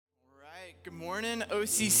Good morning,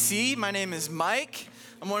 OCC. My name is Mike.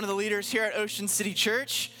 I'm one of the leaders here at Ocean City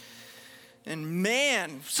Church. And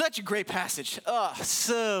man, such a great passage. Oh,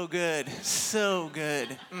 so good, so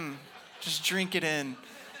good. Just drink it in.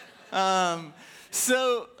 Derek's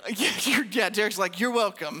like, you're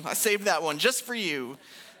welcome. I saved that one just for you.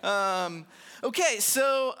 Okay,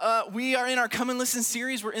 so we are in our Come and Listen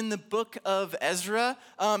series. We're in the book of Ezra,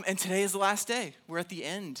 and today is the last day. We're at the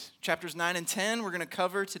end. Chapters 9 and 10 we're going to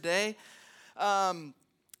cover today.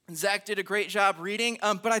 Zach did a great job reading,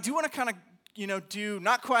 but I do want to kind of, do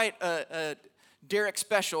not quite a Derek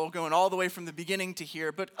special, going all the way from the beginning to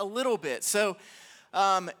here, but a little bit. So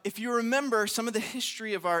if you remember some of the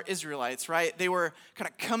history of our Israelites, right? They were kind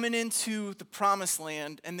of coming into the promised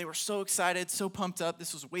land, and they were so excited, so pumped up.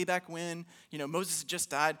 This was way back when, Moses had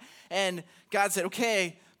just died. And God said,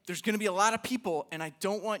 okay, there's going to be a lot of people, and I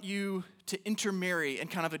don't want you to intermarry and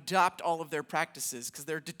kind of adopt all of their practices because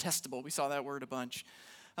they're detestable. We saw that word a bunch.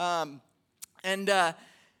 And the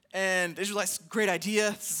Israelites, great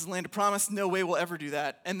idea. This is the land of promise. No way we'll ever do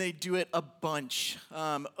that. And they do it a bunch.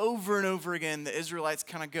 Over and over again, the Israelites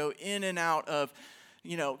kind of go in and out of,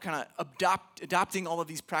 kind of adopting all of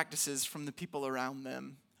these practices from the people around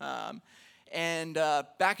them. And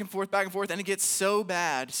back and forth, and it gets so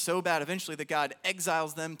bad eventually that God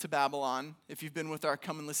exiles them to Babylon. If you've been with our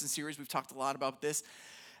Come and Listen series, we've talked a lot about this.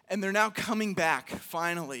 And they're now coming back,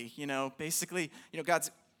 finally, basically,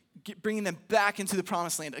 God's bringing them back into the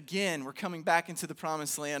promised land. Again, we're coming back into the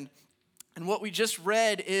promised land. And what we just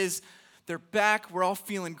read is they're back, we're all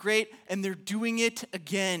feeling great, and they're doing it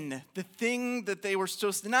again. The thing that they were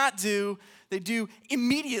supposed to not do, they do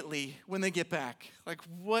immediately when they get back. Like,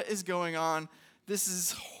 what is going on? This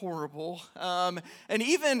is horrible. And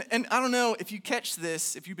I don't know if you catch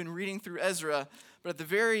this, if you've been reading through Ezra, but at the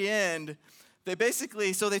very end, they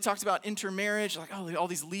talked about intermarriage, like, all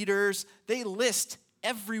these leaders. They list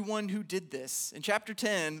everyone who did this. In chapter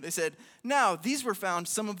 10, they said, now, these were found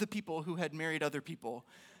some of the people who had married other people.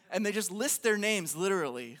 And they just list their names,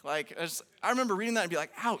 literally. Like, I remember reading that and be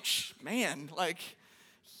like, ouch, man, like,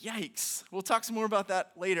 yikes. We'll talk some more about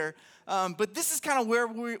that later. But this is kind of where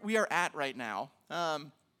we are at right now.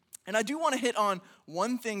 And I do want to hit on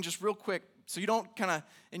one thing just real quick so you don't kind of,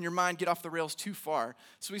 in your mind, get off the rails too far.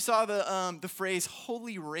 So we saw the phrase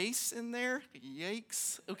holy race in there.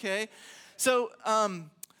 Yikes, okay. So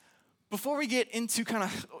before we get into kind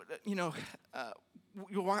of,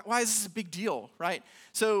 why is this a big deal, right?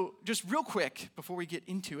 So just real quick before we get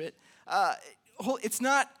into it, it's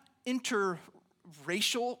not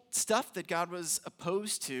interracial stuff that God was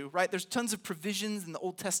opposed to, right? There's tons of provisions in the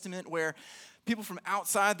Old Testament where people from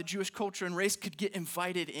outside the Jewish culture and race could get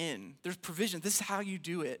invited in. There's provision. This is how you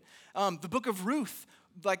do it. The book of Ruth,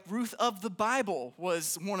 like Ruth of the Bible,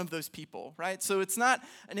 was one of those people, right? So it's not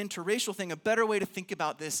an interracial thing. A better way to think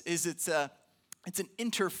about this is it's an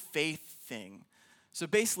interfaith thing. So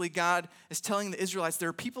basically, God is telling the Israelites, there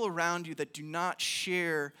are people around you that do not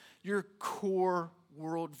share your core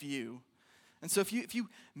worldview. And so if you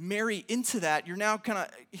marry into that, you're now kind of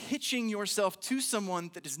hitching yourself to someone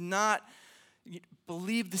that does not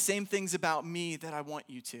believe the same things about me that I want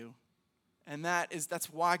you to. And that's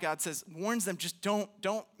why God warns them, just don't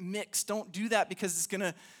mix, don't do that because it's going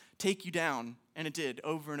to take you down. And it did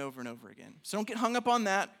over and over and over again. So don't get hung up on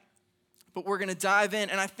that, but we're going to dive in.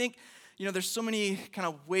 And I think, there's so many kind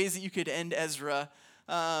of ways that you could end Ezra.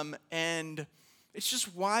 And it's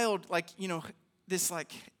just wild, this,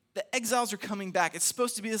 the exiles are coming back. It's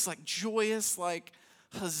supposed to be this, joyous,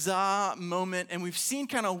 huzzah moment. And we've seen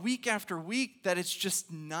kind of week after week that it's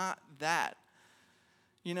just not that.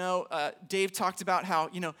 Dave talked about how,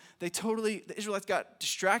 the Israelites got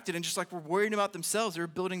distracted and just were worried about themselves. They were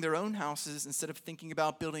building their own houses instead of thinking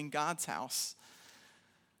about building God's house.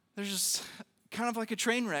 There's just kind of like a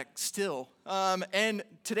train wreck still. And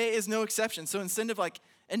today is no exception. So instead of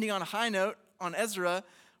ending on a high note on Ezra,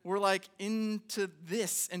 we're into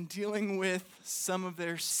this and dealing with some of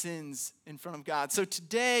their sins in front of God. So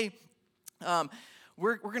today,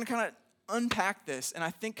 we're going to kind of unpack this. And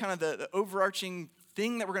I think kind of the overarching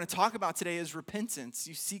thing that we're going to talk about today is repentance.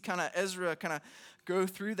 You see kind of Ezra kind of go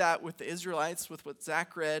through that with the Israelites, with what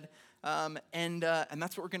Zach read. And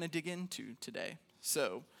that's what we're going to dig into today.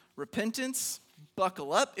 So repentance,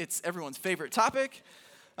 buckle up. It's everyone's favorite topic.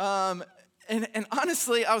 And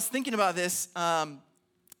honestly, I was thinking about this.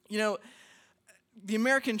 The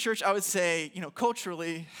American church, I would say,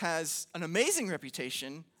 culturally has an amazing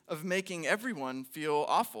reputation of making everyone feel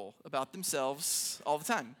awful about themselves all the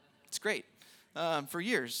time. It's great. For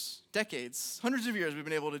years, decades, hundreds of years, we've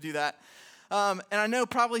been able to do that. And I know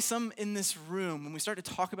probably some in this room, when we start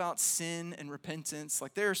to talk about sin and repentance,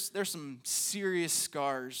 like there's some serious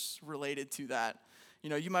scars related to that.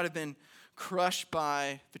 You might have been crushed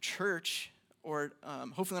by the church, or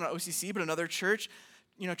hopefully not OCC, but another church,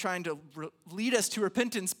 trying to lead us to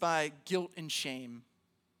repentance by guilt and shame.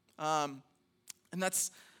 And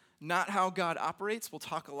that's not how God operates. We'll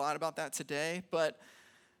talk a lot about that today, but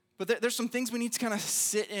there's some things we need to kind of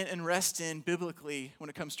sit in and rest in biblically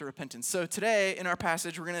when it comes to repentance. So today in our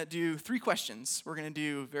passage, we're going to do 3 questions. We're going to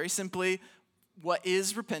do very simply, what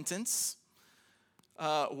is repentance?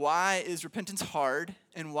 Why is repentance hard?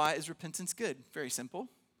 And why is repentance good? Very simple,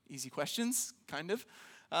 easy questions, kind of.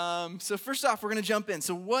 So first off, we're going to jump in.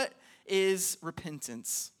 So what is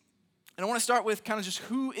repentance? And I want to start with kind of just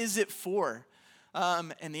who is it for?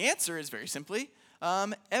 And the answer is very simply,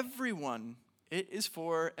 everyone. It is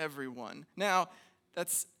for everyone. Now,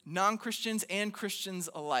 that's non-Christians and Christians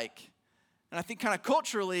alike. And I think kind of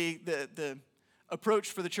culturally, the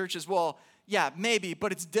approach for the church is, well, yeah, maybe,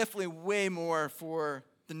 but it's definitely way more for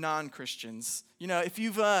the non-Christians. If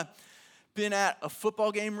you've been at a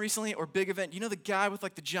football game recently or big event, the guy with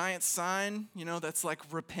like the giant sign, that's like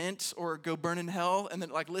repent or go burn in hell, and then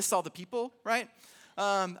like lists all the people, right?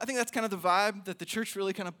 I think that's kind of the vibe that the church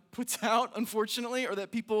really kind of puts out, unfortunately, or that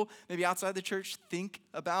people maybe outside the church think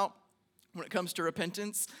about when it comes to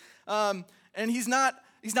repentance. And he's not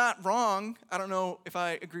wrong. I don't know if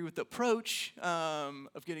I agree with the approach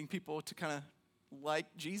of getting people to kind of like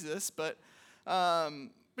Jesus, but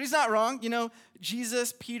he's not wrong.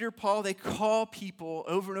 Jesus, Peter, Paul, they call people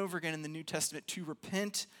over and over again in the New Testament to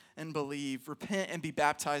repent and believe, repent and be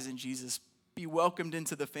baptized in Jesus, be welcomed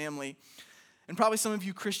into the family. And probably some of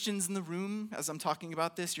you Christians in the room, as I'm talking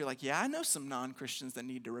about this, you're like, yeah, I know some non-Christians that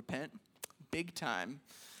need to repent, big time.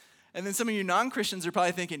 And then some of you non-Christians are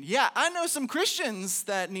probably thinking, yeah, I know some Christians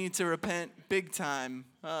that need to repent, big time.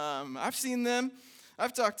 I've seen them,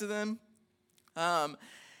 I've talked to them, and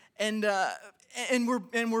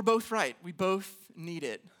we're both right. We both need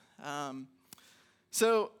it.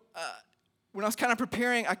 When I was kind of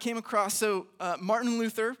preparing, I came across, Martin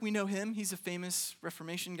Luther, we know him. He's a famous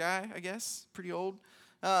Reformation guy, I guess, pretty old.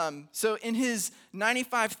 So in his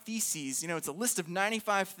 95 Theses, it's a list of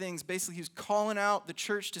 95 things. Basically, he was calling out the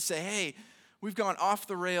church to say, hey, we've gone off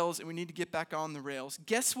the rails and we need to get back on the rails.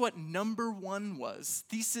 Guess what number 1 was?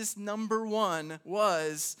 Thesis number 1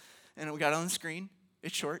 was, and we got it on the screen,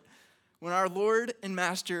 it's short, when our Lord and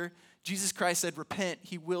Master Jesus Christ said, repent,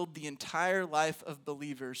 he willed the entire life of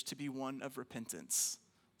believers to be one of repentance.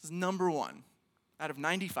 This is number 1 out of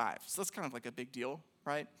 95. So that's kind of like a big deal,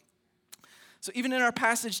 right? So even in our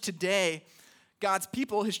passage today, God's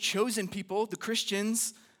people, his chosen people, the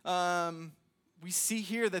Christians, we see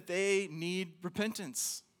here that they need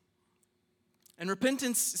repentance. And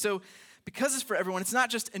repentance, so because it's for everyone, it's not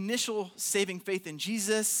just initial saving faith in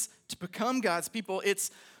Jesus to become God's people. It's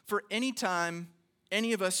for any time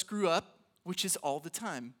any of us screw up, which is all the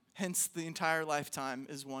time. Hence, the entire lifetime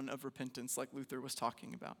is one of repentance, like Luther was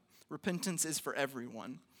talking about. Repentance is for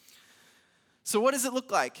everyone. So what does it look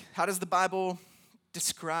like? How does the Bible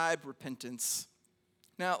describe repentance?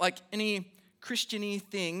 Now, like any Christian-y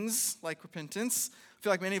things like repentance, I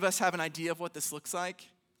feel like many of us have an idea of what this looks like.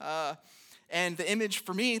 And the image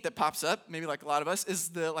for me that pops up, maybe like a lot of us, is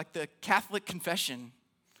the Catholic confession.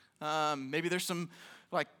 Maybe there's some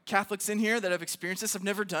Catholics in here that have experienced this. I've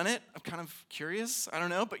never done it. I'm kind of curious. I don't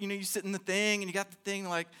know. But, you sit in the thing and you got the thing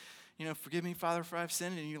forgive me, Father, for I've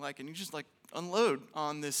sinned. And you just unload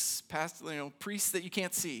on this past, priest that you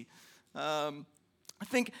can't see. I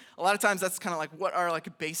think a lot of times that's kind of what our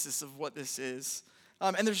basis of what this is.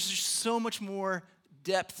 And there's just so much more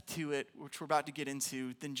depth to it, which we're about to get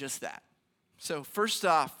into, than just that. So first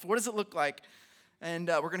off, what does it look like? And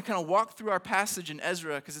we're going to kind of walk through our passage in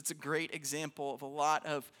Ezra because it's a great example of a lot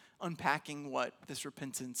of unpacking what this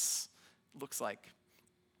repentance looks like.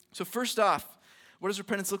 So first off, what does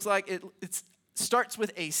repentance look like? It starts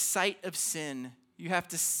with a sight of sin. You have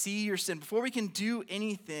to see your sin. Before we can do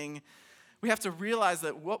anything, we have to realize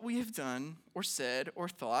that what we have done or said or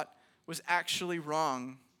thought was actually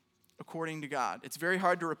wrong according to God. It's very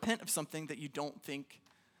hard to repent of something that you don't think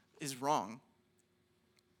is wrong.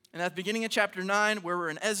 And at the beginning of chapter 9, where we're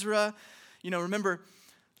in Ezra, remember,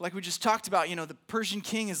 like we just talked about, the Persian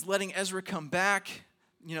king is letting Ezra come back.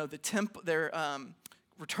 The temple, they're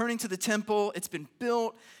returning to the temple. It's been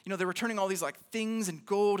built. They're returning all these things and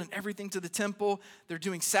gold and everything to the temple. They're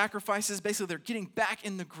doing sacrifices. Basically, they're getting back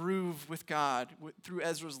in the groove with God through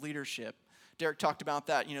Ezra's leadership Derek talked about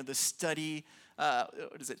that, the study,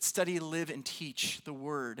 Study, live, and teach the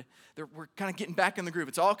word. We're kind of getting back in the groove.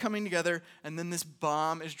 It's all coming together, and then this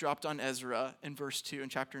bomb is dropped on Ezra in verse 2 in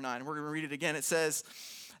chapter 9. We're going to read it again. It says,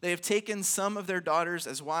 "They have taken some of their daughters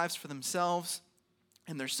as wives for themselves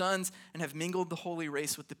and their sons, and have mingled the holy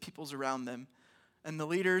race with the peoples around them. And the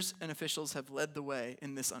leaders and officials have led the way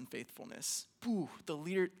in this unfaithfulness." Ooh, the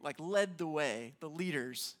leader, led the way. The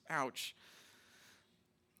leaders, ouch.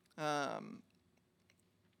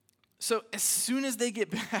 So as soon as they get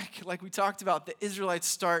back, like we talked about, the Israelites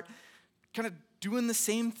start kind of doing the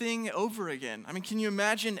same thing over again. I mean, can you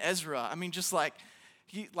imagine Ezra? I mean, just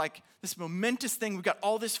this momentous thing. We've got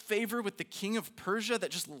all this favor with the king of Persia that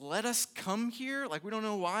just let us come here. We don't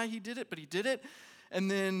know why he did it, but he did it. And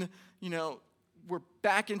then, we're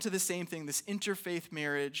back into the same thing, this interfaith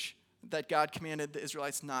marriage that God commanded the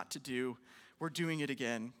Israelites not to do. We're doing it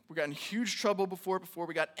again. We got in huge trouble before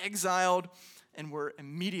we got exiled, and we're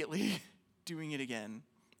immediately doing it again.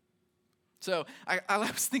 So I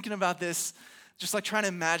was thinking about this, just trying to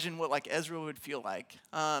imagine what Ezra would feel like.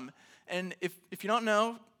 And if you don't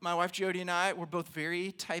know, my wife Jody and I, we're both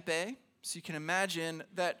very type A, so you can imagine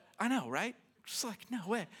that, I know, right? Just no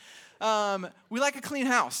way. We like a clean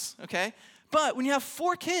house, okay? But when you have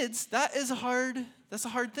 4 kids, that's a hard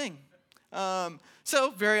thing.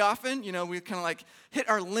 So very often, we kind of hit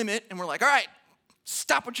our limit and we're all right,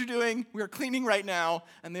 stop what you're doing. We are cleaning right now.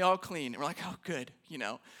 And they all clean. And we're oh, good,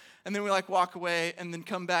 And then we walk away and then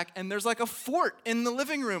come back and there's a fort in the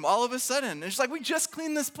living room all of a sudden. And it's we just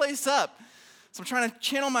cleaned this place up. So I'm trying to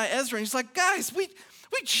channel my Ezra and he's guys, we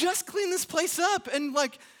just cleaned this place up and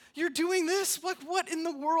you're doing this? What in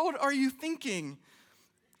the world are you thinking?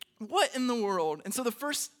 What in the world? And so the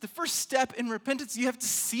first step in repentance, you have to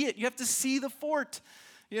see it. You have to see the fort.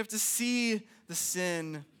 You have to see the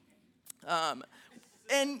sin.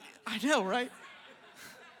 And I know, right?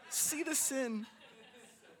 See the sin.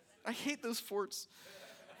 I hate those forts.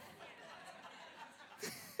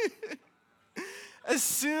 As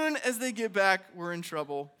soon as they get back, we're in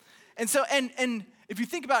trouble. And so, and if you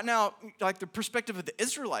think about now, the perspective of the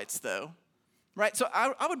Israelites, though, right? So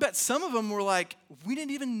I would bet some of them were we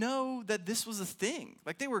didn't even know that this was a thing.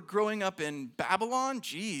 They were growing up in Babylon.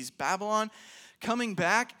 Geez, Babylon. Coming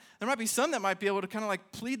back. There might be some that might be able to kind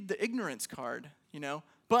of plead the ignorance card,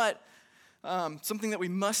 But something that we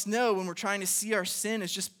must know when we're trying to see our sin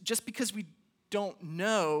is just because we don't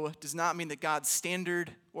know does not mean that God's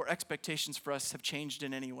standard or expectations for us have changed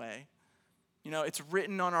in any way. It's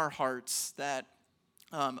written on our hearts that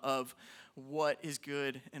of what is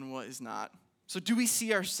good and what is not. So do we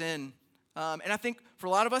see our sin? And I think for a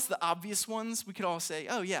lot of us, the obvious ones, we could all say,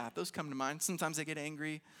 oh yeah, those come to mind. Sometimes I get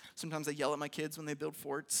angry. Sometimes I yell at my kids when they build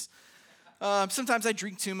forts. Sometimes I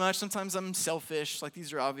drink too much. Sometimes I'm selfish.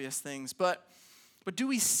 These are obvious things. But do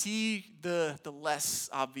we see the less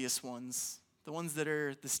obvious ones? The ones that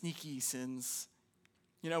are the sneaky sins?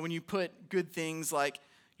 When you put good things like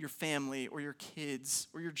your family or your kids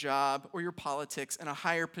or your job or your politics in a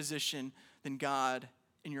higher position than God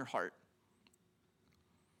in your heart.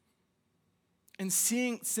 And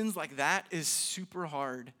seeing sins like that is super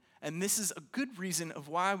hard. And this is a good reason of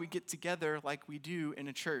why we get together like we do in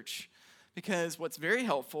a church. Because what's very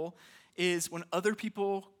helpful is when other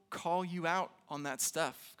people call you out on that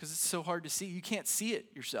stuff, because it's so hard to see. You can't see it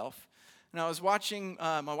yourself. And I was watching,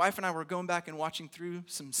 my wife and I were going back and watching through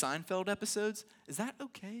some Seinfeld episodes. Is that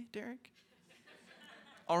okay, Derek?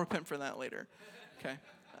 I'll repent for that later. Okay.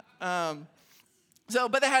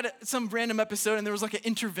 But they had some random episode and there was an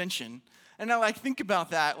intervention. And I think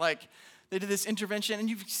about that, they did this intervention, and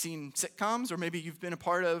you've seen sitcoms, or maybe you've been a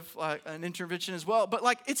part of an intervention as well. But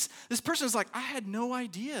it's this person is I had no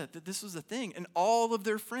idea that this was a thing, and all of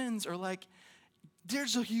their friends are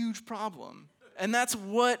there's a huge problem, and that's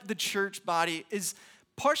what the church body is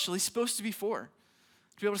partially supposed to be for.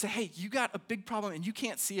 To be able to say, hey, you got a big problem, and you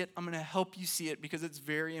can't see it. I'm going to help you see it because it's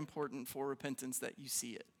very important for repentance that you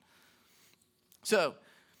see it. So,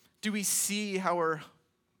 do we see how we're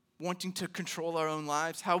wanting to control our own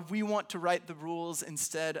lives, how we want to write the rules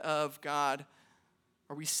instead of God?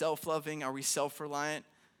 Are we self-loving? Are we self-reliant?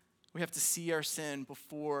 We have to see our sin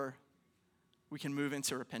before we can move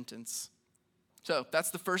into repentance. So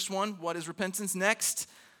that's the first one. What is repentance? Next,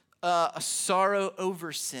 a sorrow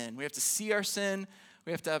over sin. We have to see our sin.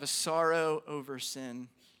 We have to have a sorrow over sin.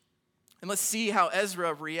 And let's see how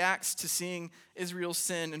Ezra reacts to seeing Israel's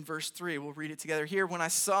sin in verse 3. We'll read it together here. When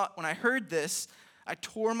I heard this, I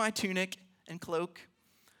tore my tunic and cloak,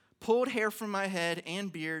 pulled hair from my head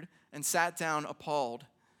and beard, and sat down appalled.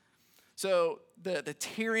 So the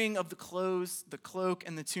tearing of the clothes, the cloak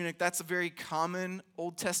and the tunic, that's a very common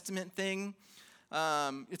Old Testament thing.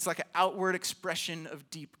 It's like an outward expression of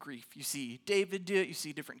deep grief. You see David do it. You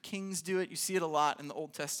see different kings do it. You see it a lot in the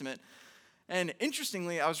Old Testament. And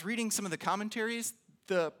interestingly, I was reading some of the commentaries.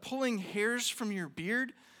 The pulling hairs from your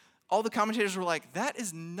beard, all the commentators were like, that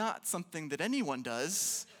is not something that anyone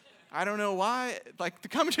does. I don't know why. Like, the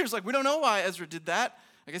commentators were like, we don't know why Ezra did that.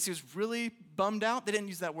 I guess he was really bummed out. They didn't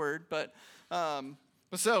use that word, but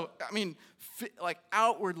so, I mean, like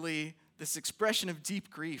outwardly, this expression of deep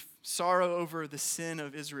grief, sorrow over the sin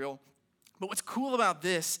of Israel. But what's cool about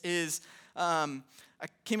this is I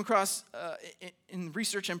came across in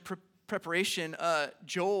research and preparation,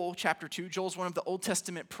 Joel chapter 2. Joel's one of the Old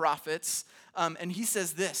Testament prophets, and he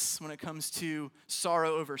says this when it comes to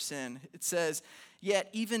sorrow over sin. It says, "Yet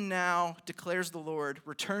even now, declares the Lord,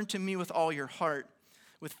 return to me with all your heart,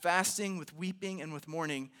 with fasting, with weeping, and with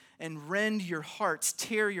mourning, and rend your hearts,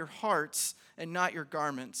 tear your hearts, and not your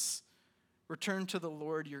garments. Return to the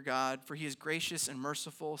Lord your God, for he is gracious and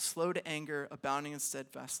merciful, slow to anger, abounding in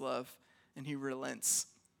steadfast love, and he relents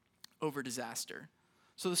over disaster."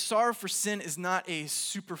 So the sorrow for sin is not a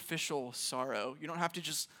superficial sorrow. You don't have to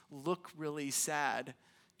just look really sad.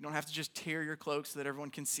 You don't have to just tear your cloak so that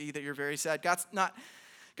everyone can see that you're very sad. God's not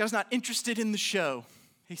interested in the show.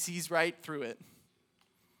 He sees right through it.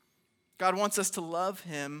 God wants us to love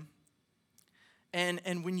him.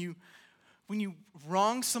 And when you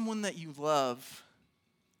wrong someone that you love,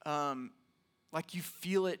 like you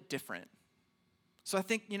feel it different. So I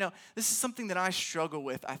think, this is something that I struggle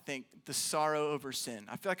with, I think, the sorrow over sin.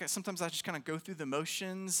 I feel like sometimes I just kind of go through the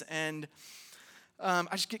motions and I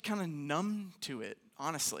just get kind of numb to it,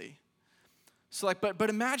 honestly. So but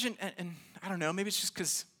imagine, and I don't know, maybe it's just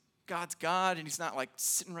because God's God and he's not like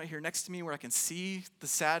sitting right here next to me where I can see the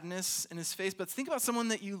sadness in his face, but think about someone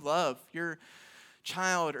that you love, your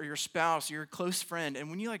child or your spouse, your close friend, and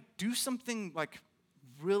when you like do something like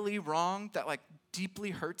really wrong that like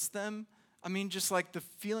deeply hurts them, I mean, just like the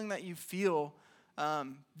feeling that you feel,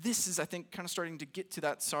 this is, I think, kind of starting to get to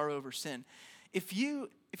that sorrow over sin. If you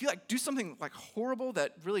like do something like horrible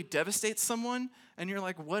that really devastates someone and you're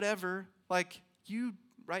like, whatever, like you,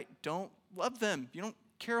 right, don't love them. You don't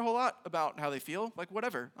care a whole lot about how they feel. Like,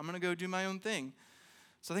 whatever, I'm going to go do my own thing.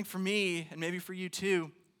 So I think for me, and maybe for you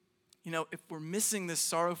too, if we're missing this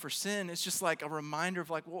sorrow for sin, it's just like a reminder of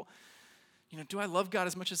like, well, do I love God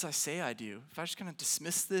as much as I say I do? If I just kind of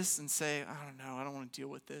dismiss this and say, I don't know, I don't want to deal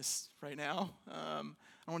with this right now. I don't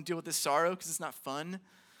want to deal with this sorrow because it's not fun.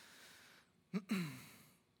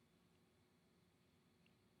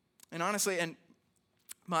 And honestly, and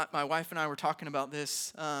my wife and I were talking about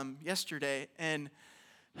this yesterday, and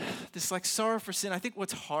this like sorrow for sin, I think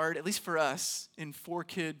what's hard, at least for us in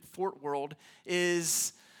 4-kid Fort world,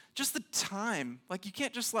 is just the time. Like you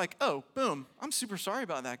can't just like, oh, boom, I'm super sorry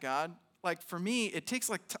about that, God. Like for me, it takes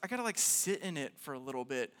like, I gotta like sit in it for a little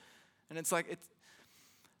bit. And it's like,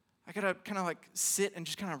 I gotta kind of like sit and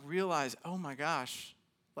just kind of realize, oh my gosh,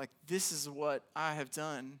 like this is what I have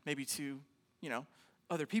done, maybe to,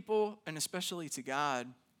 other people and especially to God.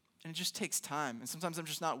 And it just takes time. And sometimes I'm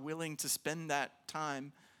just not willing to spend that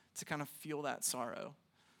time to kind of feel that sorrow.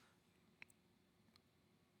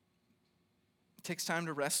 It takes time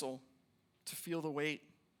to wrestle, to feel the weight,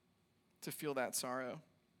 to feel that sorrow.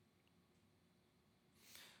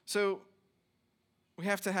 So we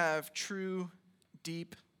have to have true,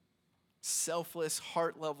 deep, selfless,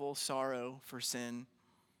 heart-level sorrow for sin,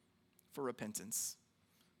 for repentance.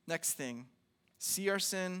 Next thing, see our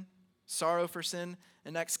sin, sorrow for sin,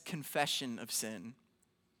 and next, confession of sin.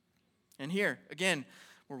 And here, again,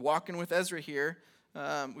 we're walking with Ezra here.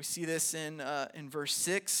 We see this in verse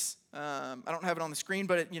 6. I don't have it on the screen,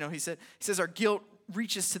 but he says our guilt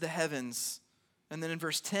reaches to the heavens. And then in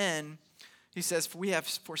verse 10, he says, "For we have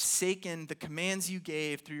forsaken the commands you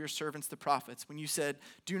gave through your servants the prophets, when you said,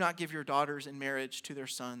 'Do not give your daughters in marriage to their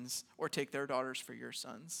sons, or take their daughters for your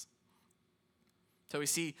sons.'" So we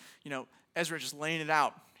see, Ezra just laying it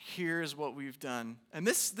out. Here's what we've done. And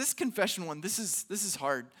this confession one, this is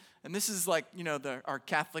hard. And this is like, our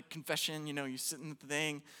Catholic confession, you sit in the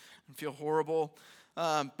thing and feel horrible.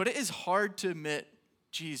 But it is hard to admit,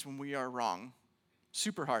 geez, when we are wrong.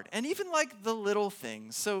 Super hard. And even like the little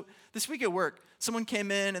things. So this week at work, someone came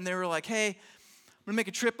in and they were like, hey, I'm going to make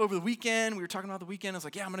a trip over the weekend. We were talking about the weekend. I was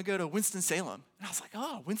like, yeah, I'm going to go to Winston-Salem. And I was like,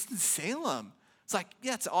 oh, Winston-Salem. It's like,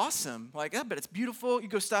 yeah, it's awesome. Like, yeah, but it's beautiful. You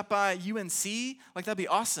go stop by UNC. Like, that'd be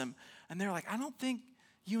awesome. And they're like, I don't think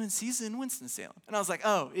UNC's in Winston-Salem. And I was like,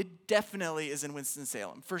 oh, it definitely is in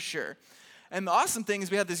Winston-Salem, for sure. And the awesome thing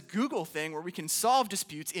is we have this Google thing where we can solve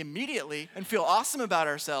disputes immediately and feel awesome about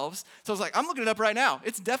ourselves. So I was like, I'm looking it up right now.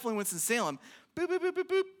 It's definitely Winston-Salem. Boop, boop, boop, boop,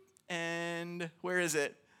 boop. And where is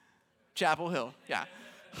it? Chapel Hill. Yeah.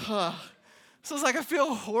 So it's like I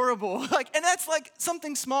feel horrible. And that's like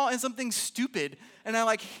something small and something stupid. And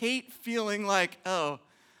I hate feeling like, oh,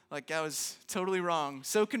 I was totally wrong.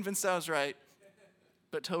 So convinced I was right,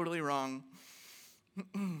 but totally wrong.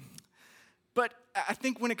 But I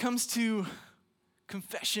think when it comes to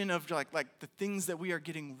confession of the things that we are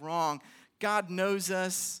getting wrong, God knows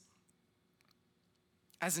us.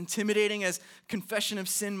 As intimidating as confession of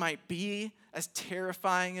sin might be, as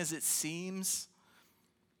terrifying as it seems,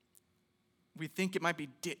 we think it might be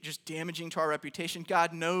just damaging to our reputation.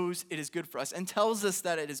 God knows it is good for us and tells us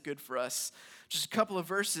that it is good for us. Just a couple of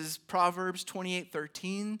verses, Proverbs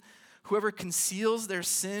 28:13. Whoever conceals their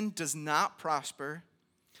sin does not prosper,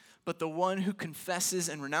 but the one who confesses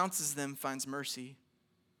and renounces them finds mercy.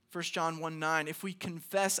 1 John 1:9, if we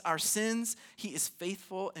confess our sins, he is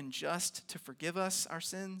faithful and just to forgive us our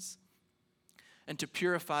sins and to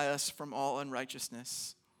purify us from all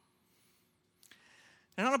unrighteousness.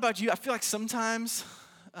 And I don't know about you, I feel like sometimes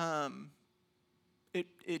it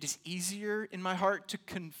is easier in my heart to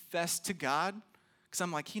confess to God because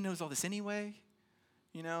I'm like, he knows all this anyway.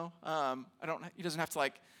 He doesn't have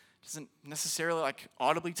to doesn't necessarily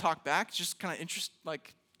audibly talk back. It's just kind of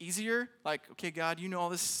easier. Okay, God, you know all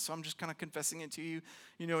this, so I'm just kind of confessing it to you.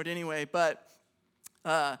 You know it anyway. But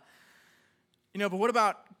but what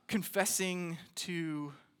about confessing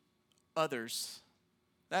to others?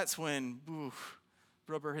 That's when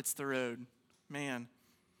rubber hits the road, man.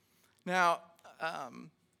 Now,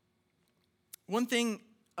 one thing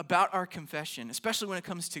about our confession, especially when it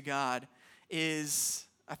comes to God, is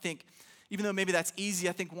I think, even though maybe that's easy,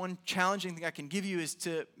 I think one challenging thing I can give you is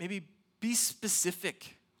to maybe be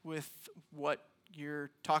specific with what you're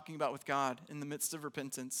talking about with God in the midst of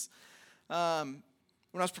repentance. When I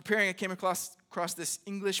was preparing, I came across this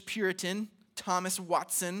English Puritan, Thomas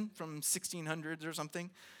Watson, from 1600s or something.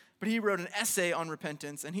 But he wrote an essay on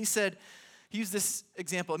repentance, and he used this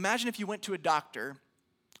example. Imagine if you went to a doctor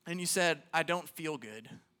and you said, I don't feel good,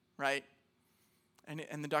 right?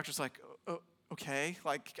 And the doctor's like, oh, okay,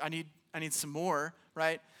 I need some more,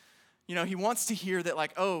 right? He wants to hear that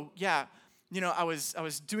oh, yeah, I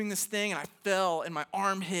was doing this thing and I fell and my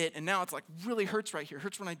arm hit and now it's really hurts right here.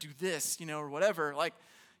 Hurts when I do this, or whatever.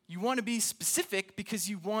 You want to be specific because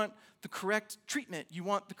you want the correct treatment. You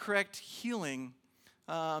want the correct healing.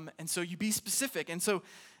 And so you be specific. And so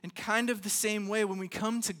in kind of the same way, when we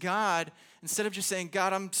come to God, instead of just saying,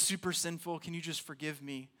 God, I'm super sinful, can you just forgive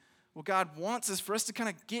me? Well, God wants us for us to kind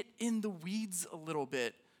of get in the weeds a little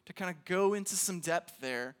bit, to kind of go into some depth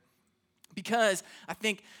there. Because I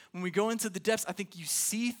think when we go into the depths, I think you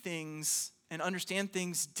see things and understand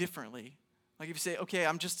things differently. If you say, okay,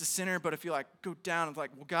 I'm just a sinner, but if you go down and well,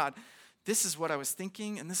 God, this is what I was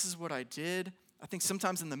thinking and this is what I did. I think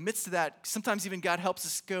sometimes in the midst of that, sometimes even God helps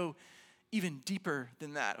us go even deeper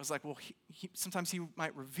than that. It was sometimes he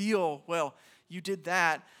might reveal, well, you did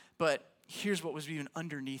that, but here's what was even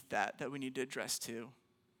underneath that we need to address too.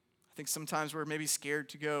 I think sometimes we're maybe scared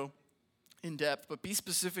to go in depth, but be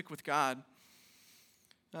specific with God.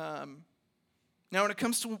 Now, when it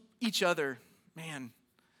comes to each other, man,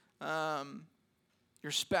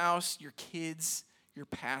 your spouse, your kids, your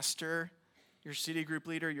pastor, your city group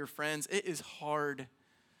leader, your friends, it is hard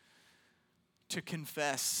to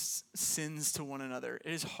confess sins to one another.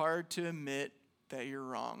 It is hard to admit that you're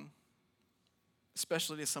wrong,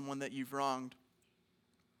 especially to someone that you've wronged.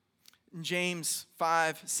 In James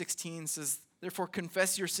 5:16 says, therefore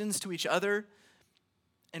confess your sins to each other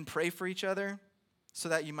and pray for each other so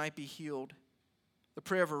that you might be healed. The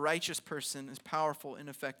prayer of a righteous person is powerful and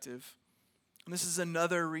effective. And this is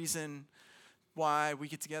another reason why we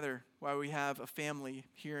get together, why we have a family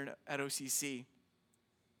here at OCC.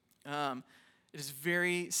 It is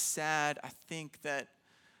very sad, I think, that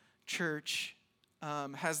church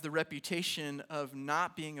has the reputation of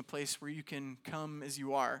not being a place where you can come as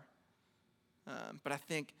you are. But I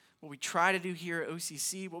think what we try to do here at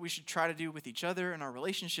OCC, what we should try to do with each other and our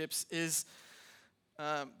relationships is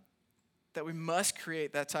that we must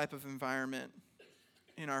create that type of environment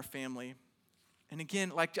in our family. And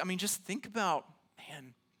again, just think about,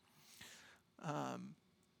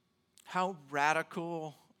 how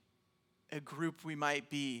radical a group we might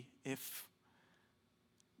be if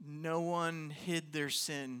no one hid their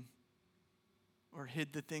sin or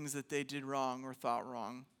hid the things that they did wrong or thought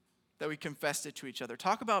wrong, that we confessed it to each other.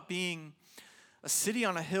 Talk about being a city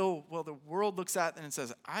on a hill, well, the world looks at and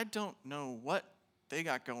says, I don't know what they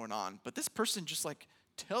got going on, but this person just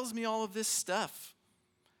tells me all of this stuff.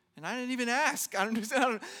 And I didn't even ask. I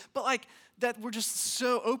don't, but like that we're just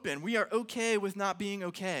so open. We are okay with not being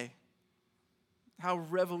okay. How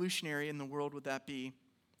revolutionary in the world would that be?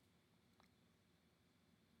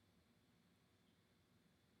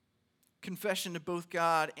 Confession to both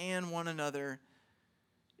God and one another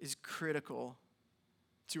is critical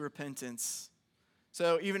to repentance.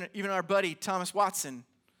 So even our buddy Thomas Watson,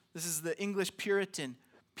 this is the English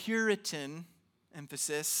Puritan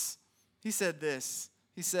emphasis. He said this.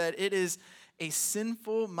 He said, "It is a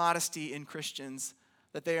sinful modesty in Christians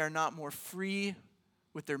that they are not more free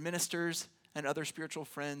with their ministers and other spiritual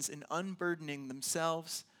friends in unburdening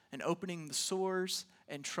themselves and opening the sores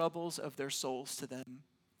and troubles of their souls to them.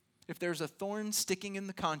 If there's a thorn sticking in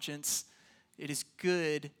the conscience, it is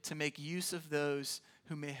good to make use of those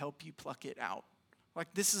who may help you pluck it out."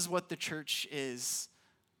 Like, this is what the church is.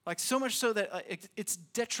 Like, so much so that it's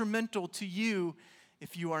detrimental to you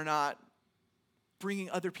if you are not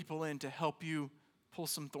bringing other people in to help you pull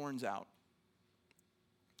some thorns out.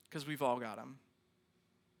 Because we've all got them.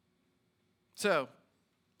 So,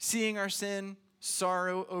 seeing our sin,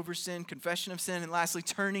 sorrow over sin, confession of sin, and lastly,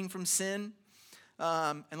 turning from sin.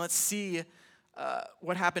 And let's see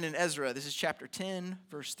what happened in Ezra. This is chapter 10,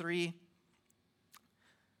 verse 3.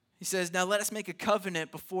 He says, "Now let us make a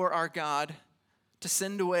covenant before our God to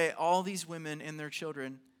send away all these women and their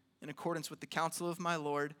children in accordance with the counsel of my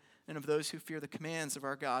Lord and of those who fear the commands of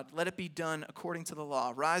our God. Let it be done according to the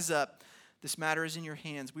law. Rise up. This matter is in your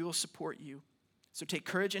hands. We will support you. So take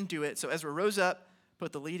courage and do it." So Ezra rose up,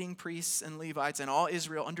 put the leading priests and Levites and all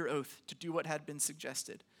Israel under oath to do what had been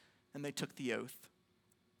suggested. And they took the oath.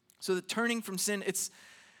 So the turning from sin, it's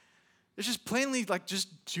just plainly like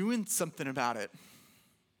just doing something about it.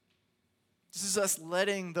 This is us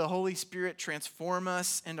letting the Holy Spirit transform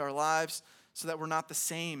us and our lives so that we're not the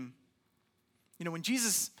same. You know, when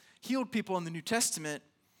Jesus healed people in the New Testament,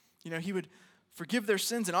 he would forgive their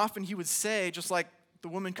sins, and often he would say, just like the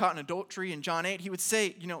woman caught in adultery in John 8, he would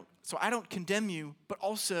say, so I don't condemn you, but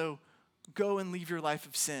also go and leave your life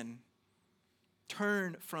of sin.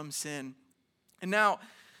 Turn from sin. And now,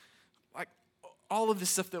 like, all of this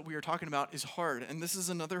stuff that we are talking about is hard, and this is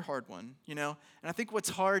another hard one, And I think what's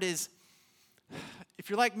hard is, if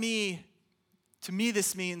you're like me, to me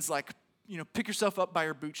this means like, pick yourself up by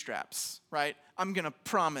your bootstraps, right? I'm going to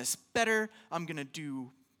promise better. I'm going to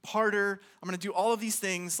do harder. I'm going to do all of these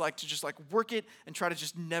things like to just like work it and try to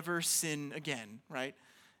just never sin again, right?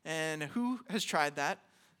 And who has tried that?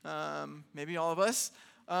 Maybe all of us.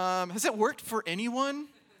 Has it worked for anyone?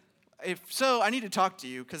 If so, I need to talk to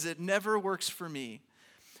you because it never works for me.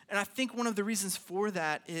 And I think one of the reasons for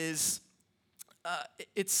that is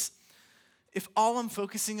it's if all I'm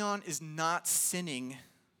focusing on is not sinning,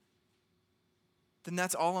 then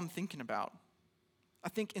that's all I'm thinking about. I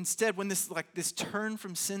think instead, when this turn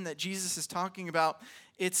from sin that Jesus is talking about,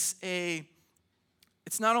 it's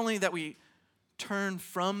not only that we turn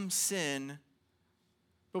from sin,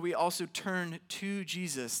 but we also turn to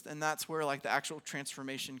Jesus, and that's where like the actual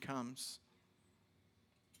transformation comes.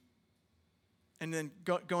 And then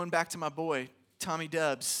going back to my boy, Tommy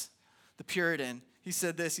Dubs, the Puritan, he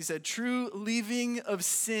said this, he said, "True leaving of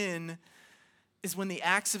sin is when the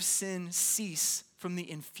acts of sin cease from the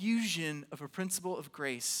infusion of a principle of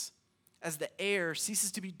grace, as the air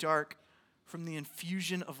ceases to be dark from the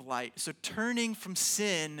infusion of light." So turning from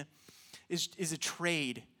sin is a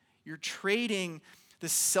trade. You're trading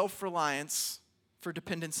this self-reliance for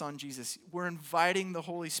dependence on Jesus. We're inviting the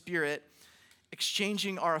Holy Spirit,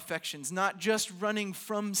 exchanging our affections, not just running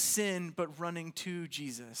from sin, but running to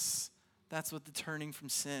Jesus. That's what the turning from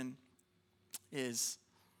sin is.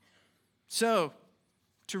 So,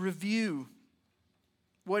 to review,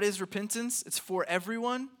 what is repentance? It's for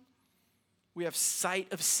everyone. We have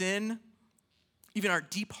sight of sin, even our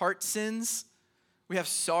deep heart sins. We have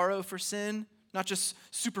sorrow for sin, not just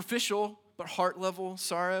superficial, but heart level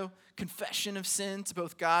sorrow, confession of sin to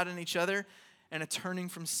both God and each other, and a turning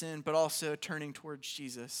from sin, but also turning towards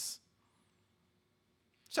Jesus.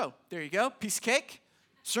 So, there you go. Piece of cake.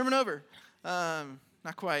 Sermon over.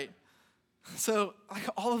 Not quite. So, like,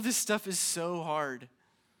 all of this stuff is so hard.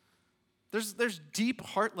 There's deep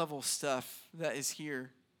heart level stuff that is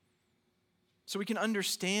here. So we can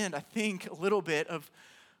understand, I think, a little bit of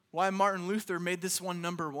why Martin Luther made this one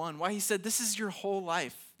number one. Why he said this is your whole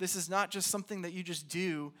life. This is not just something that you just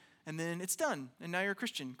do and then it's done and now you're a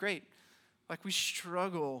Christian. Great. Like, we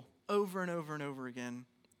struggle over and over and over again.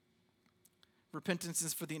 Repentance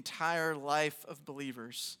is for the entire life of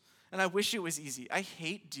believers. And I wish it was easy. I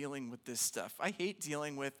hate dealing with this stuff. I hate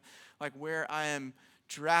dealing with like where I am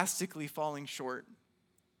drastically falling short.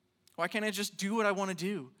 Why can't I just do what I want to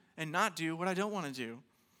do and not do what I don't want to do?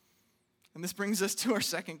 And this brings us to our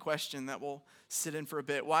second question that we'll sit in for a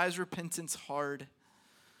bit. Why is repentance hard?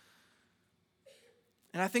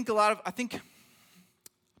 And I think I'll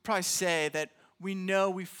probably say that we know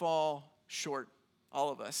we fall short, all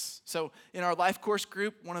of us. So in our life course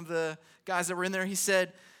group, one of the guys that were in there, he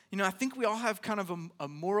said, I think we all have kind of a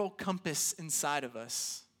moral compass inside of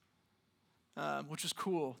us, which was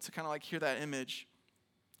cool to kind of like hear that image.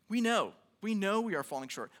 We know we are falling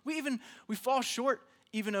short. We fall short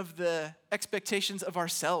even of the expectations of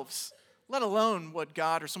ourselves, let alone what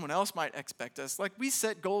God or someone else might expect us. Like we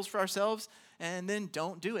set goals for ourselves and then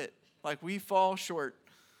don't do it. Like we fall short.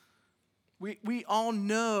 We all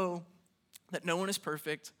know that no one is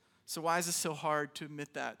perfect, so why is it so hard to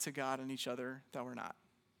admit that to God and each other that we're not?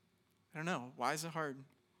 I don't know. Why is it hard?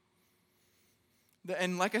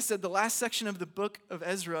 And like I said, the last section of the book of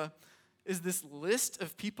Ezra is this list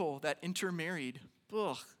of people that intermarried.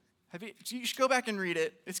 Ugh. You should go back and read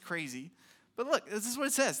it. It's crazy. But look, this is what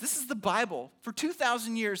it says. This is the Bible. For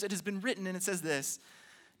 2,000 years it has been written, and it says this.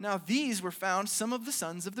 Now these were found some of the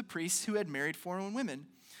sons of the priests who had married foreign women.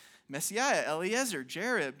 Messiah, Eliezer,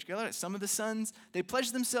 Jarib, some of the sons, they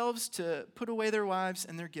pledged themselves to put away their wives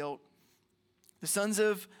and their guilt. The sons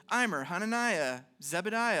of Immer, Hananiah,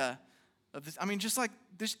 Zebediah. Just like,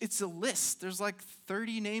 it's a list. There's like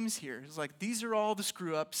 30 names here. It's like, these are all the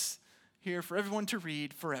screw-ups here for everyone to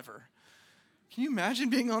read forever. Can you imagine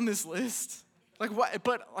being on this list? Why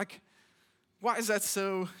is that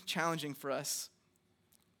so challenging for us?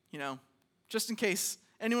 Just in case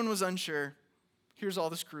anyone was unsure, here's all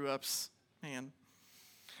the screw-ups, man.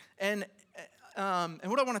 And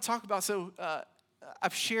what I want to talk about,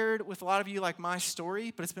 I've shared with a lot of you like my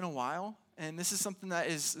story, but it's been a while, and this is something that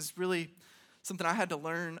is really something I had to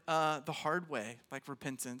learn the hard way, like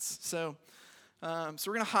repentance. So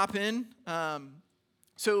we're gonna hop in.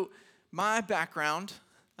 So my background,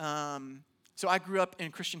 so I grew up in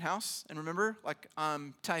a Christian house, and remember, like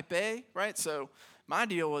I'm type A, right? So my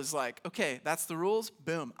deal was like, okay, that's the rules.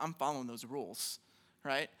 Boom, I'm following those rules,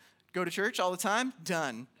 right? Go to church all the time,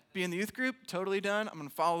 done. Be in the youth group, totally done. I'm going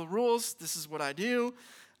to follow the rules. This is what I do.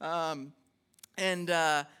 I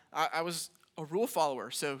was a rule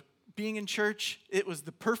follower. So being in church, it was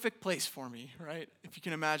the perfect place for me, right? If you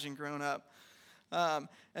can imagine growing up.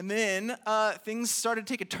 And then things started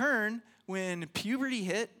to take a turn when puberty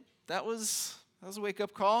hit. That was a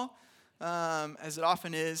wake-up call, as it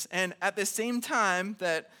often is. And at the same time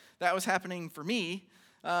that was happening for me,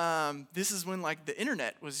 this is when like the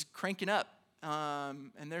internet was cranking up.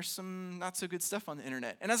 And there's some not so good stuff on the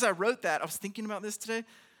internet. And as I wrote that, I was thinking about this today.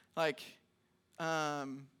 I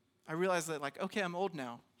realized that okay, I'm old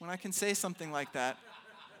now. When I can say something like that,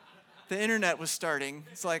 the internet was starting.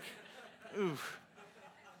 It's like, ooh,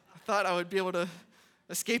 I thought I would be able to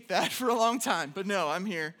escape that for a long time, but no, I'm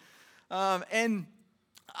here. And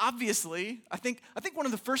obviously, I think one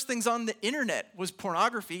of the first things on the internet was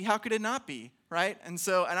pornography. How could it not be, right? And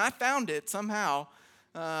I found it somehow.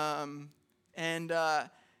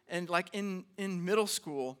 And like in middle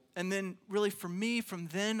school, and then really for me from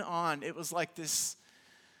then on, it was like this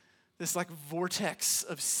like vortex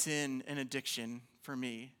of sin and addiction for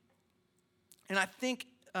me. And I think,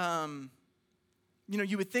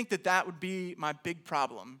 you would think that would be my big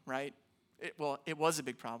problem, right? It was a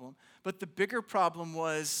big problem, but the bigger problem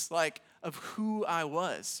was of who I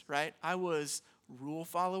was, right? I was rule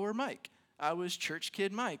follower Mike. I was church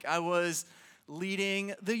kid Mike. I was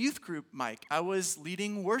leading the youth group Mike. I was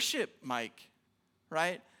leading worship Mike,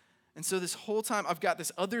 right? And so this whole time I've got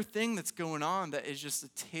this other thing that's going on that is just a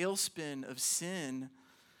tailspin of sin.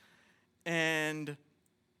 And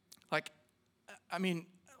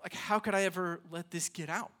how could I ever let this get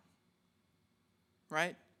out?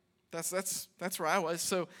 Right? That's where I was.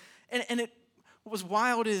 So, what was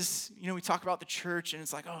wild is, we talk about the church and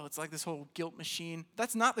it's like, oh, it's like this whole guilt machine.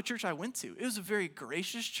 That's not the church I went to. It was a very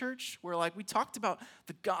gracious church where we talked about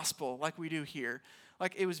the gospel like we do here.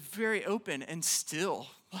 It was very open, and still,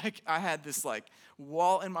 I had this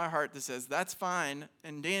wall in my heart that says, that's fine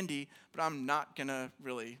and dandy, but I'm not gonna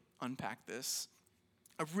really unpack this.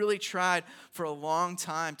 I've really tried for a long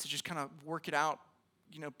time to just kind of work it out,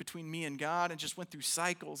 between me and God, and just went through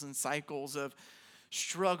cycles and cycles of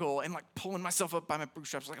struggle and pulling myself up by my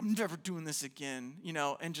bootstraps, I'm never doing this again,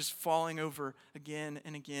 and just falling over again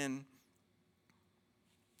and again.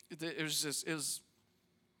 It was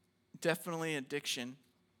definitely addiction.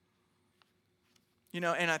 And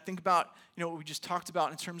I think about, what we just talked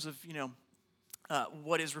about in terms of,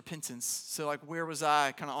 what is repentance? So where was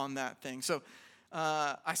I kind of on that thing? So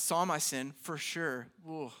I saw my sin for sure.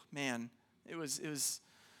 Oh man, it was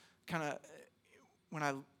kind of, when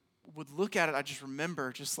I would look at it, I just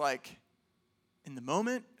remember just like in the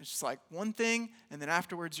moment, it's just like one thing, and then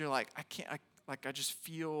afterwards you're like, I just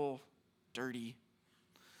feel dirty.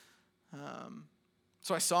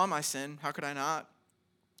 So I saw my sin. How could I not?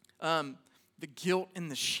 The guilt and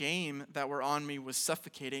the shame that were on me was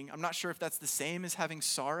suffocating. I'm not sure if that's the same as having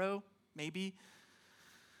sorrow, maybe.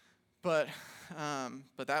 But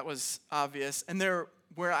that was obvious. And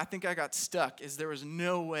where I think I got stuck is there was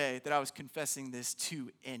no way that I was confessing this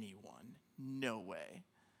to anyone. No way.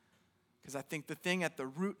 Because I think the thing at the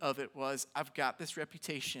root of it was I've got this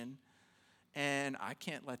reputation, and I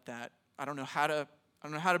can't let that. I don't know how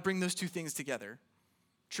to bring those two things together.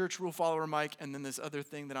 Church rule follower Mike, and then this other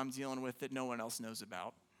thing that I'm dealing with that no one else knows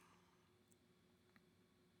about.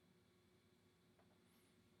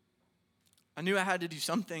 I knew I had to do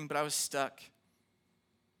something, but I was stuck.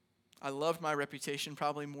 I loved my reputation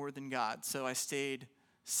probably more than God, so I stayed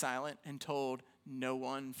silent and told no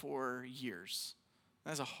one for years.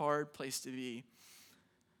 That's a hard place to be.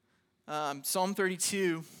 Psalm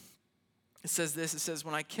 32, it says this. It says,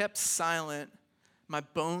 when I kept silent, my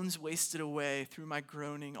bones wasted away through my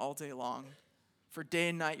groaning all day long. For day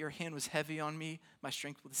and night your hand was heavy on me. My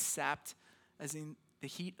strength was sapped as in the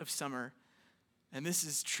heat of summer. And this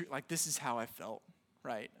is true, like this is how I felt,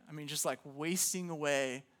 right? I mean, just like wasting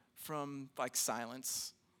away from like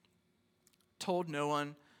silence. Told no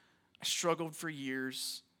one. I struggled for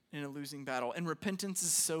years in a losing battle. And repentance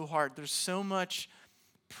is so hard. There's so much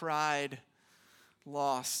pride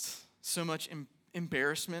lost, so much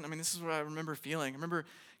embarrassment. I mean, this is what I remember feeling. I remember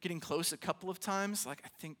getting close a couple of times. Like, I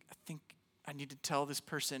think I need to tell this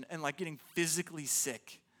person, and like getting physically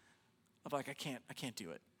sick of like, I can't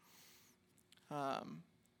do it.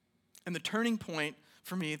 And the turning point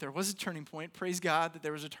for me, there was a turning point. Praise God that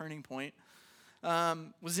there was a turning point.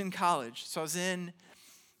 Was in college. So I was in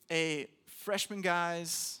a freshman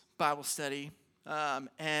guys Bible study,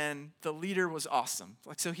 and the leader was awesome.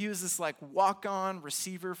 Like, so he was this like walk-on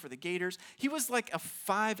receiver for the Gators. He was like a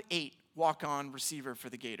 5'8" walk-on receiver for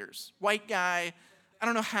the Gators. White guy. I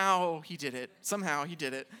don't know how he did it. Somehow he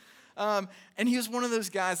did it. And he was one of those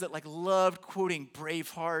guys that like loved quoting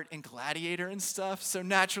Braveheart and Gladiator and stuff. So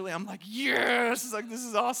naturally, I'm like, yes, like this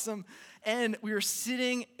is awesome. And we were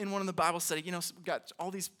sitting in one of the Bible study. You know, so we got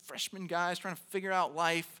all these freshman guys trying to figure out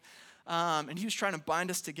life, and he was trying to bind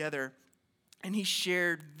us together. And he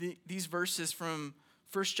shared these verses from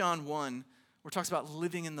 1 John 1, where it talks about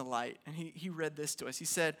living in the light. And he read this to us. He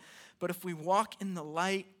said, "But if we walk in the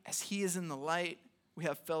light as he is in the light, we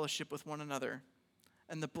have fellowship with one another.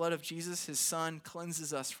 And the blood of Jesus, his son,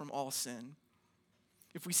 cleanses us from all sin.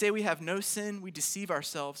 If we say we have no sin, we deceive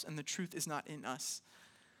ourselves, and the truth is not in us.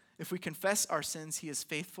 If we confess our sins, he is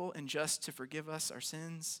faithful and just to forgive us our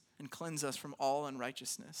sins and cleanse us from all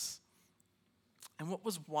unrighteousness." And what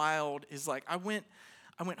was wild is like I went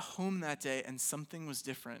home that day and something was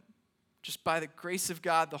different. Just by the grace of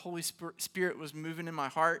God, the Holy Spirit was moving in my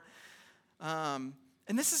heart. And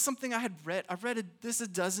this is something I've read this a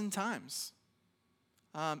dozen times.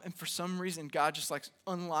 And for some reason, God just like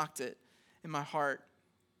unlocked it in my heart.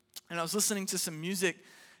 And I was listening to some music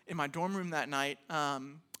in my dorm room that night,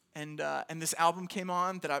 and this album came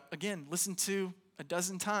on that I, again, listened to a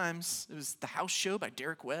dozen times. It was The House Show by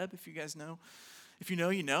Derek Webb, if you guys know. If you know,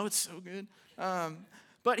 you know. It's so good.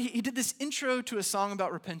 But he did this intro to a song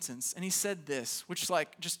about repentance, and he said this, which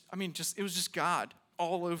like it was just God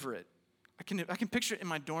all over it. I can picture it in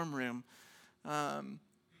my dorm room.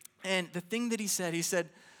 And the thing that he said,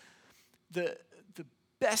 the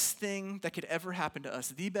best thing that could ever happen to us,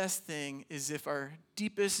 the best thing is if our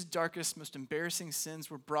deepest, darkest, most embarrassing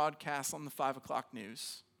sins were broadcast on the 5 o'clock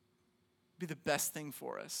news. It'd be the best thing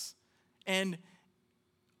for us. And,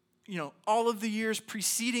 you know, all of the years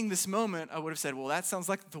preceding this moment, I would have said, well, that sounds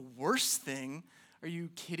like the worst thing. Are you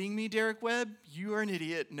kidding me, Derek Webb? You are an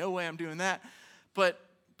idiot. No way I'm doing that. But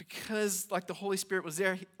because, like, the Holy Spirit was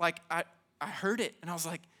there, I heard it, and I was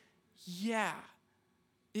like, yeah,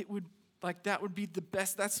 it would, like, that would be the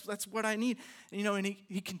best. That's what I need. And, you know, and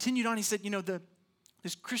he continued on. He said, you know,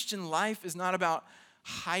 this Christian life is not about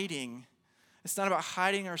hiding. It's not about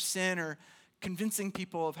hiding our sin or convincing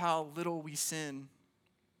people of how little we sin.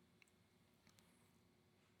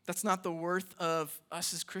 That's not the worth of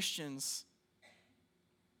us as Christians.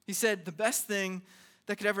 He said the best thing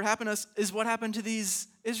that could ever happen to us is what happened to these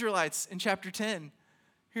Israelites in chapter 10.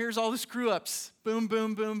 Here's all the screw-ups. Boom,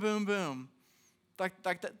 boom, boom, boom, boom.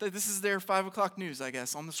 This is their 5 o'clock news, I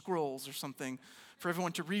guess, on the scrolls or something for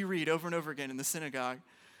everyone to reread over and over again in the synagogue.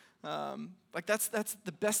 That's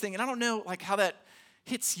the best thing. And I don't know like how that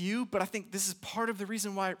hits you, but I think this is part of the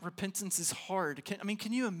reason why repentance is hard.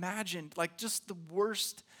 Can you imagine like just the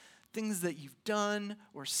worst things that you've done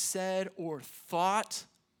or said or thought,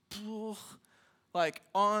 like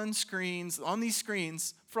on these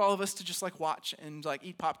screens for all of us to just like watch and like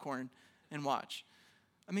eat popcorn and watch.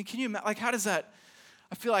 Can you imagine, like how does that,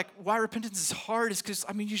 I feel like why repentance is hard is because,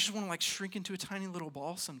 you just want to like shrink into a tiny little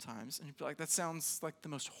ball sometimes. And you feel like that sounds like the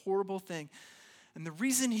most horrible thing. And the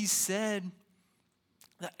reason he said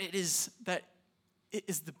that it is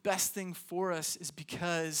the best thing for us is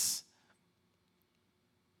because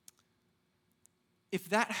if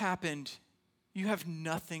that happened, you have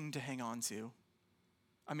nothing to hang on to.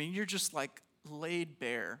 You're just like laid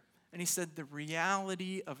bare. And he said the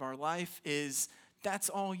reality of our life is that's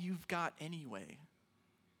all you've got anyway.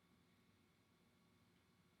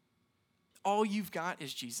 All you've got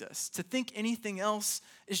is Jesus. To think anything else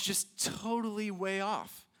is just totally way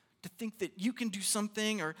off. To think that you can do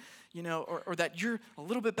something or that you're a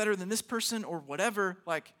little bit better than this person or whatever,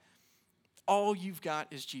 like all you've got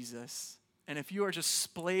is Jesus. And if you are just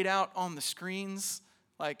splayed out on the screens,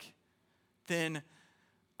 then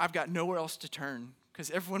I've got nowhere else to turn because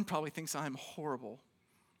everyone probably thinks I'm horrible.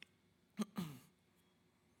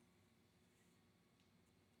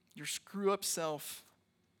 Your screw-up self.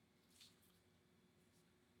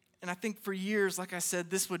 And I think for years, like I said,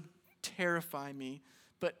 this would terrify me.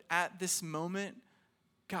 But at this moment,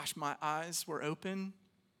 gosh, my eyes were open.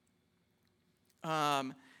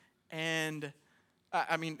 It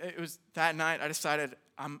was that night I decided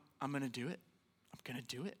I'm going to do it. I'm going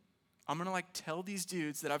to do it. I'm going to tell these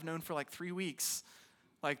dudes that I've known for 3 weeks,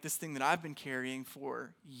 this thing that I've been carrying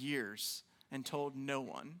for years and told no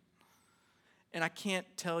one. And I can't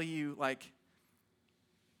tell you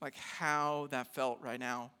how that felt right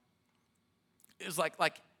now. It was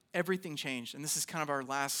like everything changed. And this is kind of our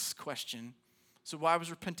last question. So why was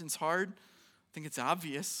repentance hard? I think it's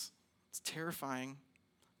obvious. It's terrifying.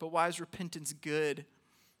 But why is repentance good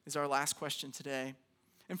is our last question today.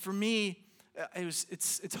 And for me,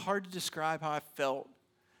 it's hard to describe how I felt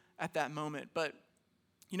at that moment. But,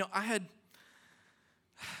 I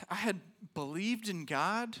had believed in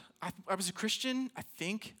God. I was a Christian, I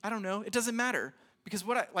think. I don't know. It doesn't matter. Because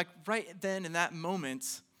right then in that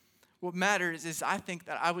moment, what matters is I think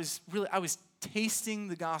that I was tasting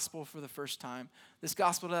the gospel for the first time. This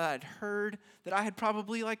gospel that I had heard, that I had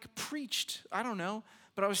probably preached. I don't know.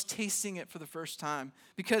 But I was tasting it for the first time.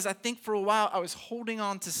 Because I think for a while I was holding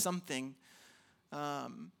on to something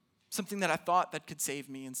that I thought that could save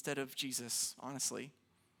me instead of Jesus, honestly.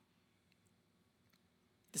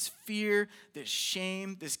 This fear, this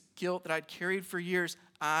shame, this guilt that I'd carried for years,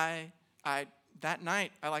 that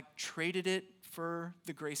night I traded it for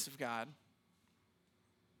the grace of God.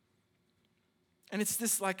 And it's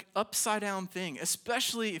this upside down thing,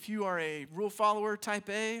 especially if you are a rule follower type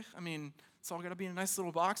A. It's all got to be in a nice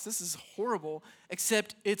little box. This is horrible,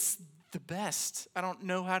 except it's the best. I don't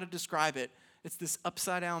know how to describe it. It's this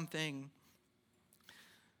upside down thing.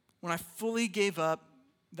 When I fully gave up,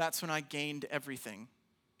 that's when I gained everything,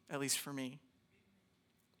 at least for me.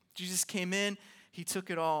 Jesus came in, he took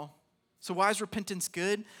it all. So why is repentance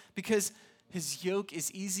good? Because his yoke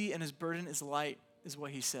is easy and his burden is light, is what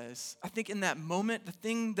he says. I think in that moment, the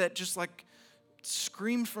thing that just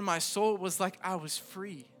screamed from my soul was I was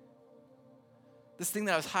free. This thing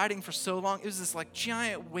that I was hiding for so long, it was this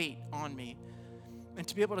giant weight on me. And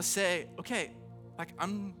to be able to say, okay,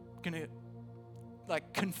 I'm going to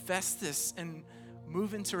confess this and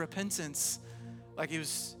move into repentance, it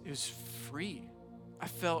was free. I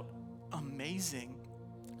felt amazing.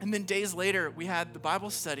 And then days later, we had the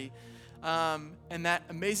Bible study. And that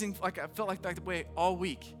amazing, I felt that way all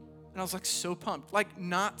week. And I was so pumped,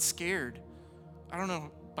 not scared. I don't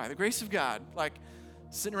know, by the grace of God,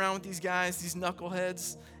 sitting around with these guys, these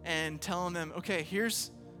knuckleheads, and telling them, okay,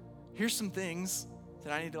 here's some things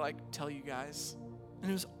that I need to tell you guys.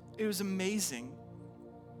 And it was amazing.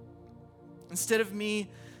 Instead of me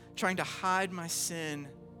trying to hide my sin,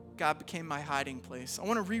 God became my hiding place. I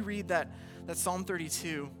want to reread that Psalm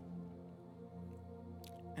 32.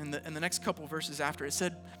 And the next couple verses after, it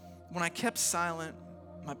said, when I kept silent,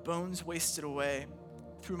 my bones wasted away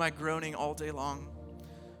through my groaning all day long.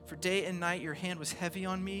 For day and night your hand was heavy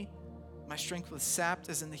on me. My strength was sapped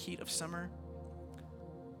as in the heat of summer.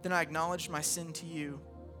 Then I acknowledged my sin to you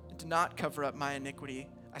and did not cover up my iniquity.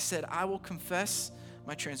 I said, I will confess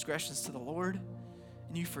my transgressions to the Lord,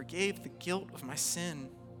 and you forgave the guilt of my sin.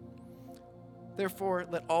 Therefore,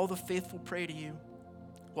 let all the faithful pray to you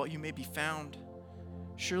while you may be found.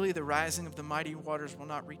 Surely the rising of the mighty waters will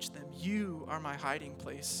not reach them. You are my hiding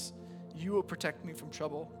place. You will protect me from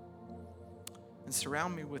trouble. and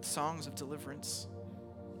surround me with songs of deliverance.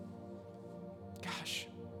 Gosh.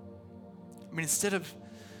 I mean, instead of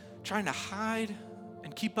trying to hide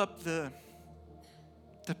and keep up the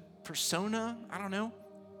persona, I don't know.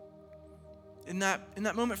 In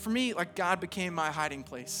that moment for me, like God became my hiding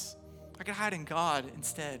place. I could hide in God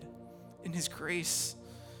instead, in his grace,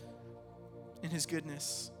 in his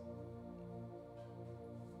goodness.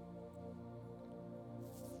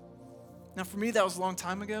 Now for me, that was a long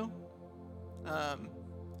time ago.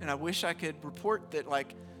 And I wish I could report that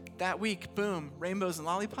like that week, boom, rainbows and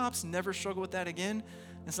lollipops, never struggle with that again.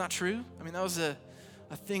 It's not true. I mean, that was a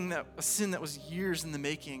sin that was years in the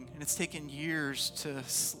making, and it's taken years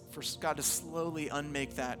for God to slowly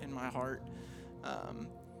unmake that in my heart.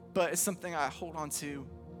 But it's something I hold on to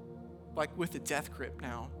like with a death grip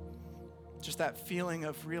now. Just that feeling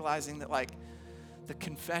of realizing that like the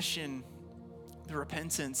confession, the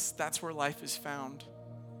repentance, that's where life is found.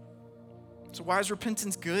 So why is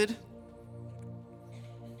repentance good?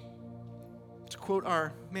 To quote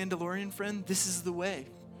our Mandalorian friend, this is the way.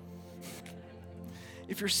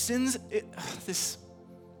 If your sins,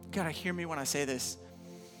 gotta hear me when I say this.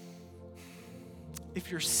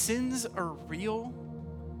 If your sins are real,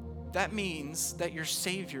 that means that your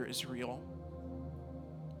Savior is real.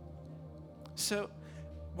 So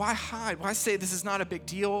why hide? Why say this is not a big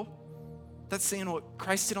deal? That's saying what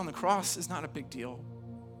Christ did on the cross is not a big deal,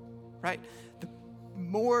 right? The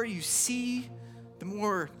more you see, the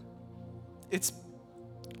more it's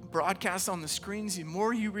broadcast on the screens, the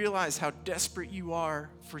more you realize how desperate you are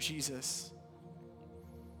for Jesus.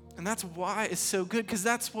 And that's why it's so good, because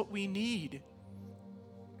that's what we need.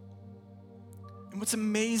 And what's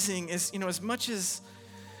amazing is, as much as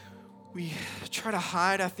we try to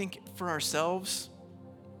hide, I think, for ourselves,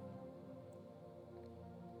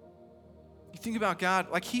 you think about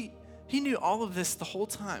God, like he knew all of this the whole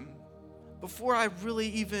time. Before I really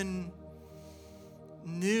even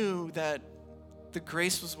knew that the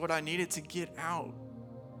grace was what I needed to get out.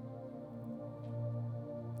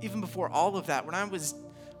 Even before all of that, when I was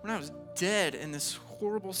dead in this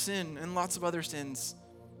horrible sin and lots of other sins,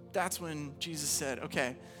 that's when Jesus said,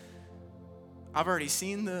 okay, I've already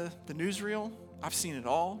seen the newsreel. I've seen it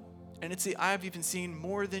all. And I've even seen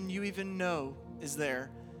more than you even know is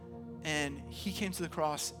there. And he came to the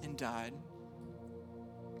cross and died.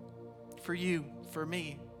 For you, for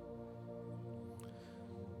me.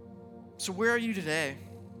 So where are you today?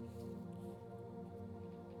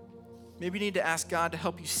 Maybe you need to ask God to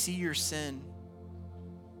help you see your sin.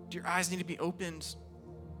 Your eyes need to be opened.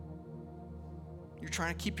 You're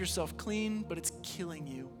trying to keep yourself clean, but it's killing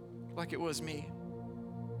you, like it was me.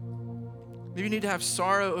 Maybe you need to have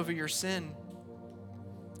sorrow over your sin.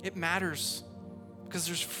 It matters because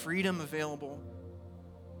there's freedom available.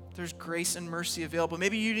 There's grace and mercy available.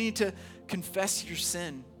 Maybe you need to confess your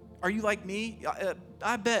sin. Are you like me?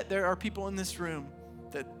 I bet there are people in this room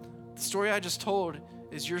that the story I just told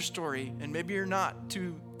is your story, and maybe you're not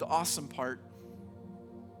to the awesome part.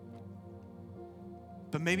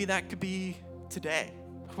 But maybe that could be today.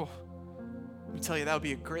 Let me tell you, that would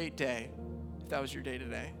be a great day if that was your day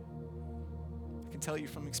today. I can tell you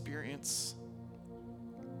from experience.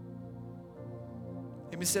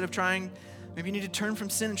 Maybe maybe you need to turn from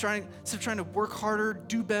sin and instead of trying to work harder,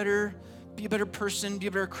 do better, be a better person, be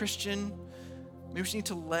a better Christian, maybe we just need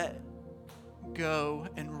to let go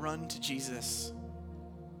and run to Jesus.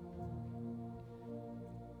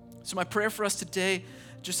 So my prayer for us today,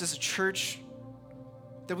 just as a church,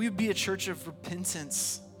 that we would be a church of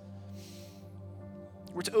repentance,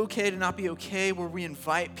 where it's okay to not be okay, where we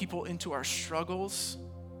invite people into our struggles.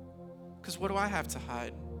 Because what do I have to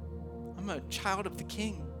hide? I'm a child of the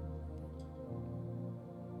King.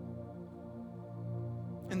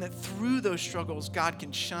 And that through those struggles, God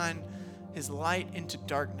can shine his light into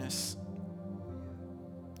darkness.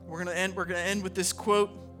 We're gonna end with this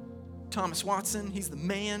quote. Thomas Watson, he's the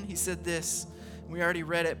man. He said this. We already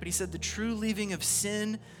read it, but he said, the true leaving of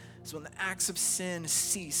sin is when the acts of sin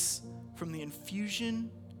cease from the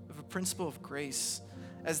infusion of a principle of grace,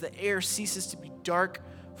 as the air ceases to be dark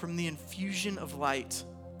from the infusion of light.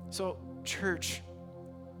 So, church,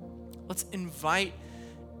 let's invite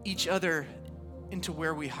each other into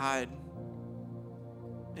where we hide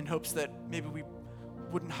in hopes that maybe we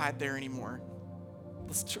wouldn't hide there anymore.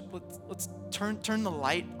 Let's turn the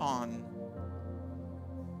light on.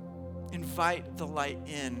 Invite the light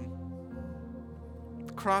in.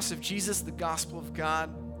 The cross of Jesus, the gospel of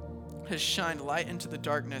God, has shined light into the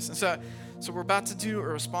darkness. And so we're about to do a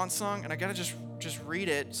response song, and I gotta just read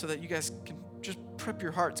it so that you guys can just prep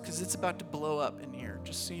your hearts, because it's about to blow up in here,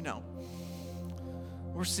 just so you know.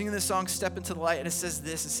 We're singing this song, Step Into the Light, and it says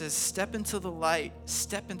this. It says, step into the light,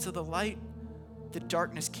 step into the light. The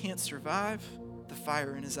darkness can't survive the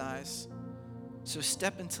fire in his eyes. So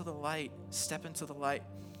step into the light, step into the light.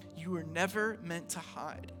 You were never meant to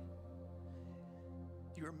hide.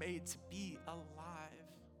 You were made to be a light.